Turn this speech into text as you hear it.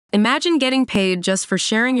Imagine getting paid just for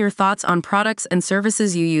sharing your thoughts on products and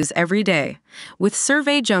services you use every day. With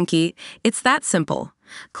Survey Junkie, it's that simple.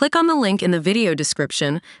 Click on the link in the video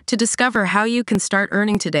description to discover how you can start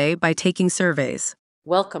earning today by taking surveys.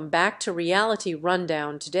 Welcome back to Reality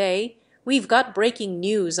Rundown. Today, we've got breaking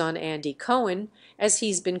news on Andy Cohen as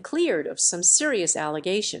he's been cleared of some serious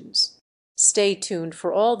allegations. Stay tuned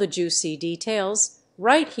for all the juicy details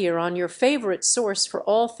right here on your favorite source for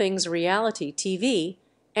all things reality TV.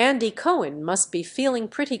 Andy Cohen must be feeling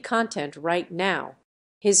pretty content right now.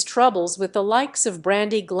 His troubles with the likes of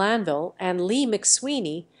Brandi Glanville and Leah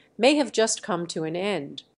McSweeney may have just come to an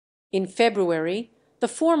end. In February, the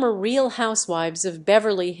former Real Housewives of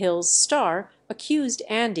Beverly Hills star accused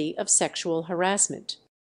Andy of sexual harassment.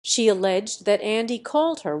 She alleged that Andy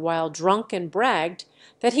called her while drunk and bragged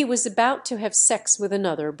that he was about to have sex with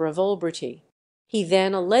another Bravolebrity. He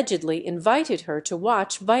then allegedly invited her to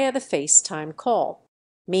watch via the FaceTime call.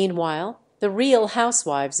 Meanwhile, the Real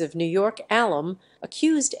Housewives of New York alum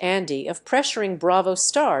accused Andy of pressuring Bravo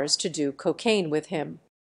stars to do cocaine with him.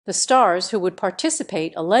 The stars who would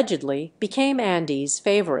participate allegedly became Andy's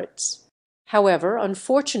favorites. However,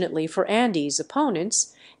 unfortunately for Andy's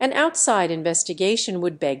opponents, an outside investigation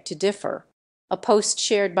would beg to differ. A post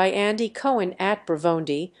shared by Andy Cohen at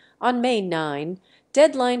Bravondi on May 9,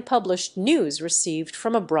 Deadline published news received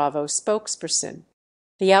from a Bravo spokesperson.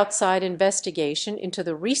 The outside investigation into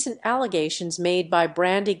the recent allegations made by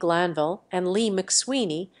Brandi Glanville and Leah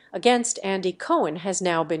McSweeney against Andy Cohen has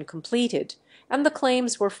now been completed, and the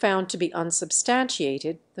claims were found to be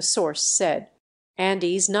unsubstantiated, the source said.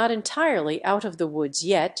 Andy's not entirely out of the woods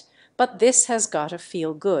yet, but this has got to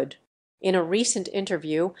feel good. In a recent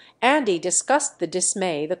interview, Andy discussed the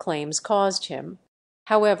dismay the claims caused him.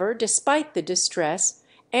 However, despite the distress,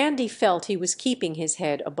 Andy felt he was keeping his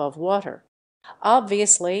head above water.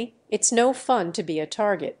 Obviously, it's no fun to be a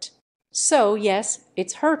target. So, yes,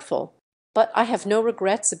 it's hurtful, but I have no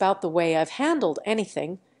regrets about the way I've handled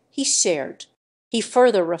anything, he shared. He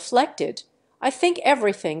further reflected, I think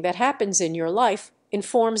everything that happens in your life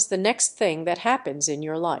informs the next thing that happens in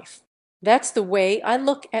your life. That's the way I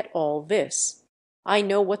look at all this. I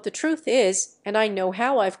know what the truth is, and I know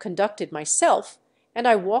how I've conducted myself, and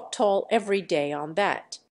I walk tall every day on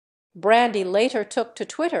that. Brandi later took to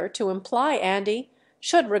Twitter to imply Andy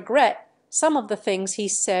should regret some of the things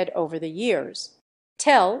he's said over the years.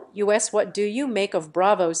 Tell US what do you make of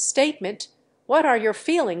Bravo's statement? What are your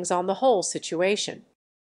feelings on the whole situation?